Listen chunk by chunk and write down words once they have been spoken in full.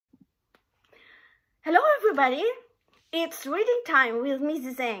Hello everybody, it's reading time with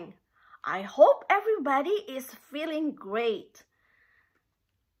Mrs. Zhang. I hope everybody is feeling great.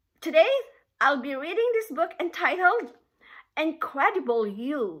 Today, I'll be reading this book entitled Incredible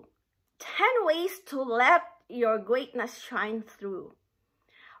You, 10 Ways to Let Your Greatness Shine Through.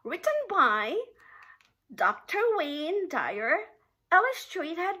 Written by Dr. Wayne Dyer,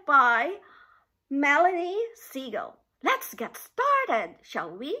 illustrated by Melanie Siegel. Let's get started, shall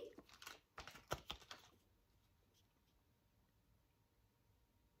we?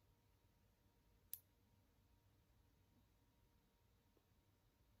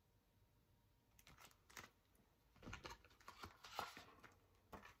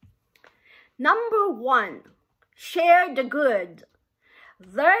 Number 1, share the good.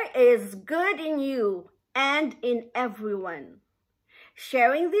 There is good in you and in everyone.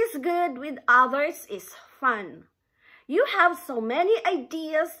 Sharing this good with others is fun. You have so many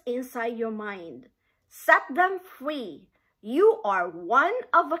ideas inside your mind. Set them free. You are one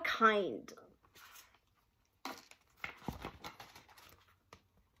of a kind.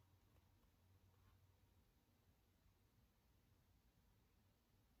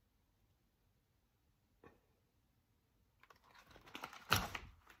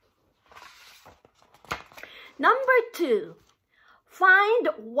 Number 2, find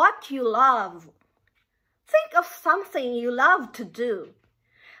what you love. Think of something you love to do.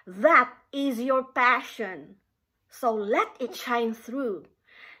 That is your passion. So let it shine through.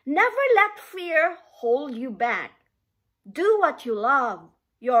 Never let fear hold you back. Do what you love.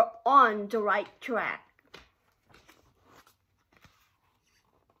 You're on the right track.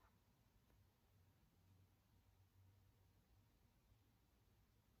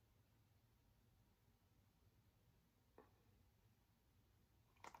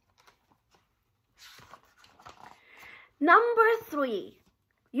 Number 3,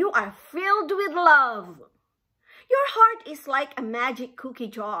 you are filled with love. Your heart is like a magic cookie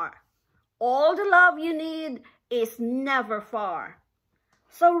jar. All the love you need is never far.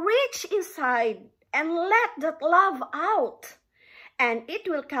 So reach inside and let that love out, and it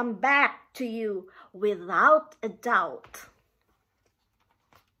will come back to you without a doubt.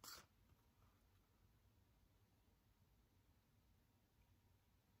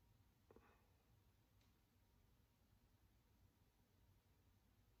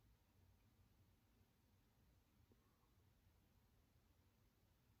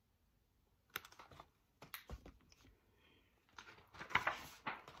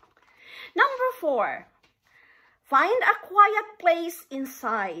 Number 4, find a quiet place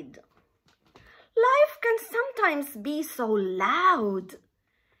inside. Life can sometimes be so loud.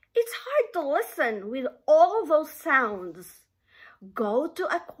 It's hard to listen with all those sounds. Go to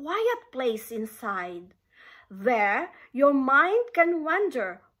a quiet place inside. There, your mind can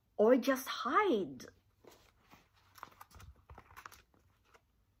wander or just hide.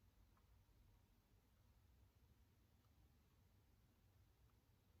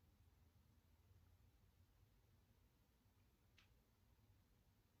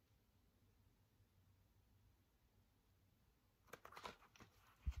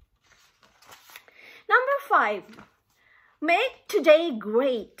 Number 5, make today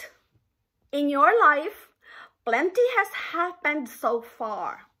great. In your life, plenty has happened so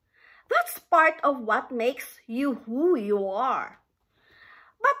far. That's part of what makes you who you are.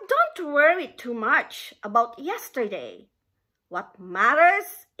 But don't worry too much about yesterday. What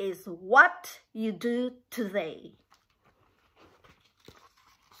matters is what you do today.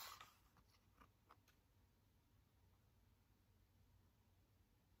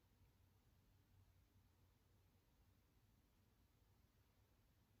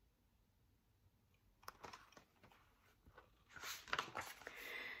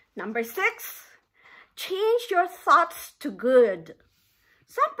 Number 6, change your thoughts to good.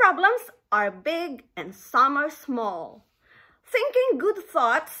 Some problems are big and some are small. Thinking good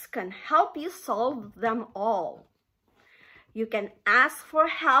thoughts can help you solve them all. You can ask for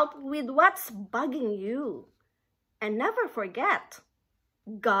help with what's bugging you. And never forget,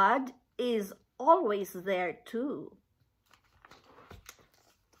 God is always there too.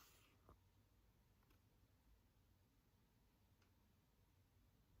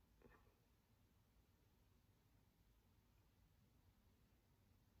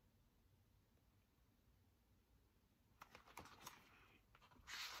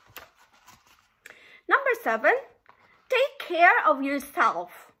 Number 7, take care of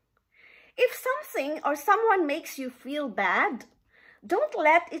yourself. If something or someone makes you feel bad, don't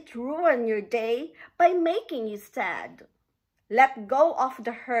let it ruin your day by making you sad. Let go of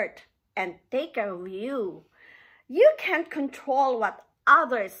the hurt and take care of you. You can't control what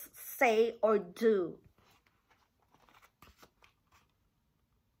others say or do.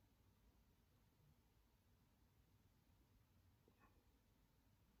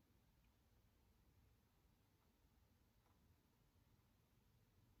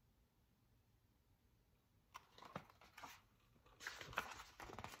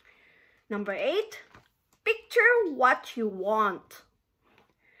 Number 8, picture what you want.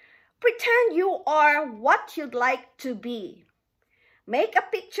 Pretend you are what you'd like to be. Make a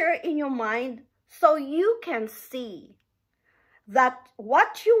picture in your mind so you can see that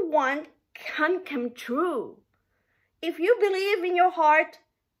what you want can come true. If you believe in your heart,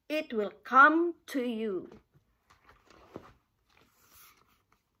 it will come to you.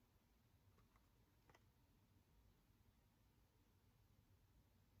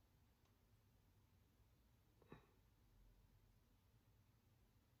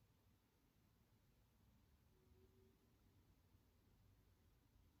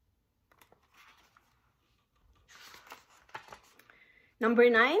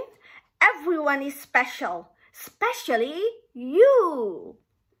 Number 9, everyone is special, especially you.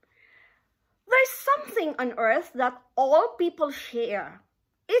 There's something on earth that all people share.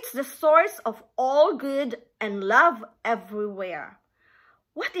 It's the source of all good and love everywhere.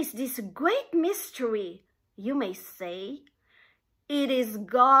 What is this great mystery, you may say? It is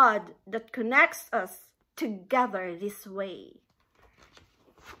God that connects us together this way.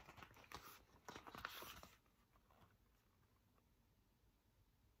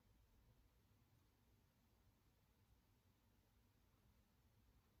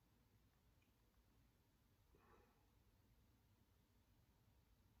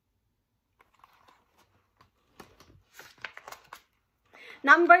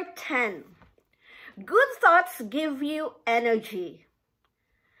 Number 10, good thoughts give you energy.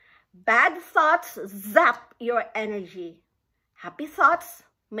 Bad thoughts zap your energy. Happy thoughts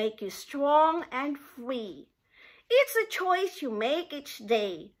make you strong and free. It's a choice you make each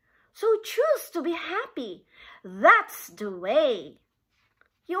day. So choose to be happy. That's the way.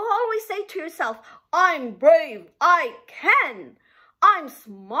 You always say to yourself, I'm brave, I can, I'm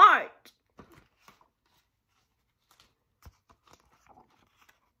smart.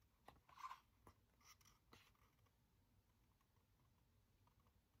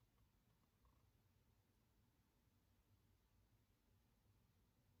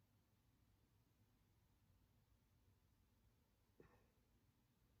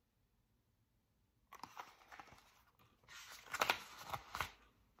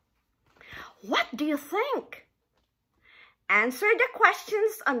 What do you think? Answer the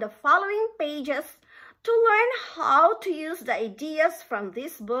questions on the following pages to learn how to use the ideas from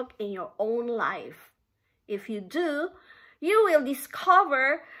this book in your own life. If you do, you will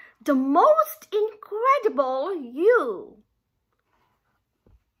discover the most incredible you.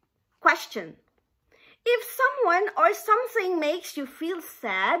 Question: if someone or something makes you feel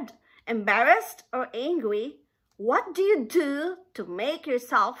sad, embarrassed, or angry, what do you do to make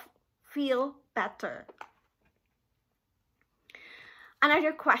yourself feel better?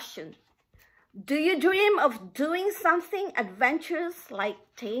 Another question: do you dream of doing something adventurous like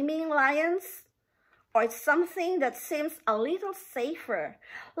taming lions? Or something that seems a little safer,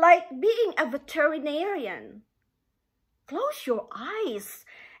 like being a veterinarian? Close your eyes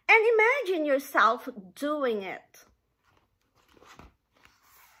and imagine yourself doing it.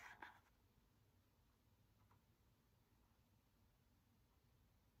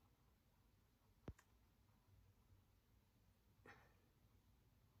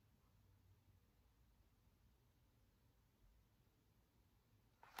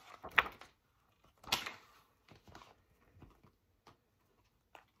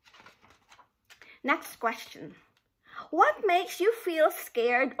 Next question. What makes you feel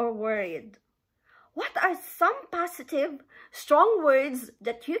scared or worried? What are some positive, strong words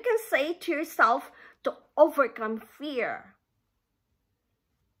that you can say to yourself to overcome fear?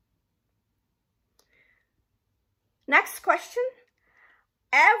 Next question.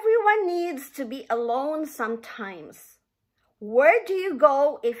 Everyone needs to be alone sometimes. Where do you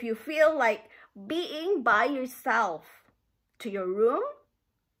go if you feel like being by yourself? To your room?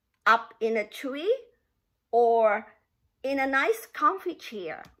 Up in a tree? Or in a nice comfy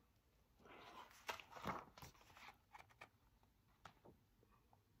chair?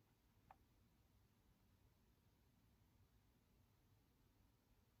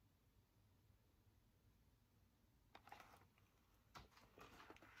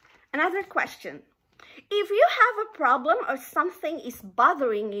 Another question. If you have a problem or something is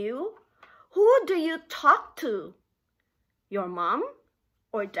bothering you, who do you talk to? Your mom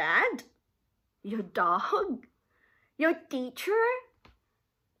or dad? Your dog? Your teacher?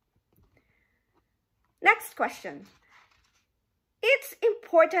 Next question. It's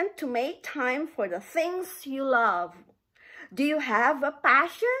important to make time for the things you love. Do you have a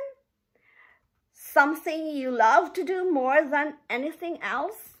passion? Something you love to do more than anything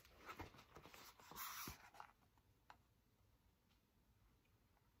else?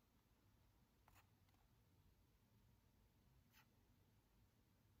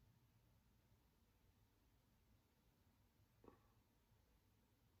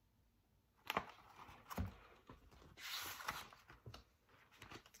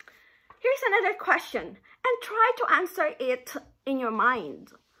 Here's another question, and try to answer it in your mind,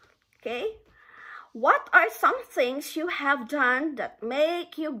 okay? What are some things you have done that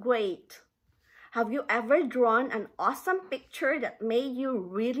make you great? Have you ever drawn an awesome picture that made you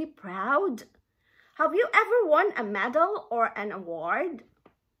really proud? Have you ever won a medal or an award?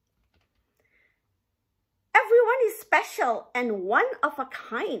 Everyone is special and one of a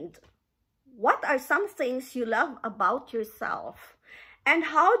kind. What are some things you love about yourself? And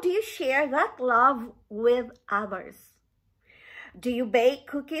how do you share that love with others? Do you bake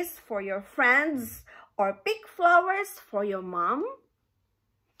cookies for your friends or pick flowers for your mom?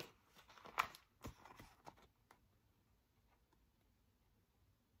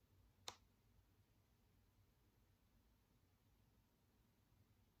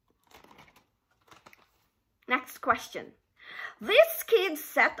 Next question. These kids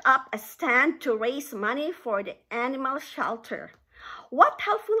set up a stand to raise money for the animal shelter. What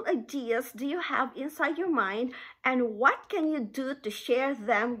helpful ideas do you have inside your mind, and what can you do to share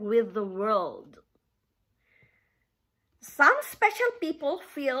them with the world? Some special people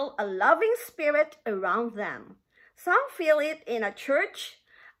feel a loving spirit around them. Some feel it in a church,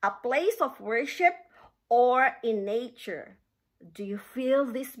 a place of worship, or in nature. Do you feel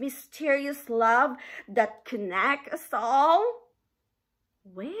this mysterious love that connects us all?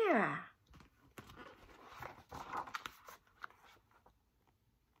 Where?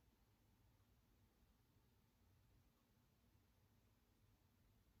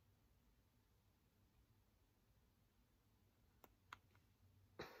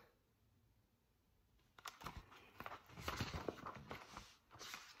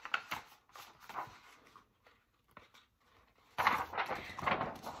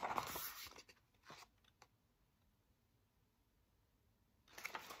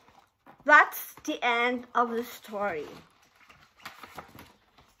 That's the end of the story.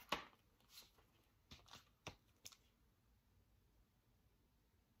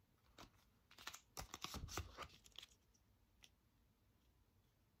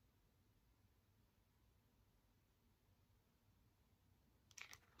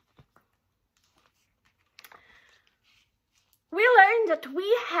 We learned that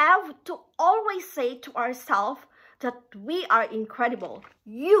we have to always say to ourselves that we are incredible.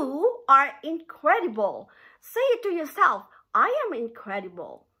 You are incredible. Say it to yourself, I am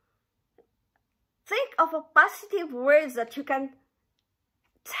incredible. Think of a positive words that you can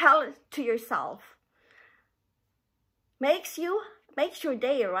tell to yourself. Makes your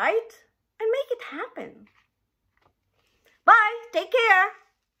day, right? And make it happen. Bye. Take care.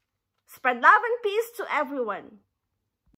 Spread love and peace to everyone.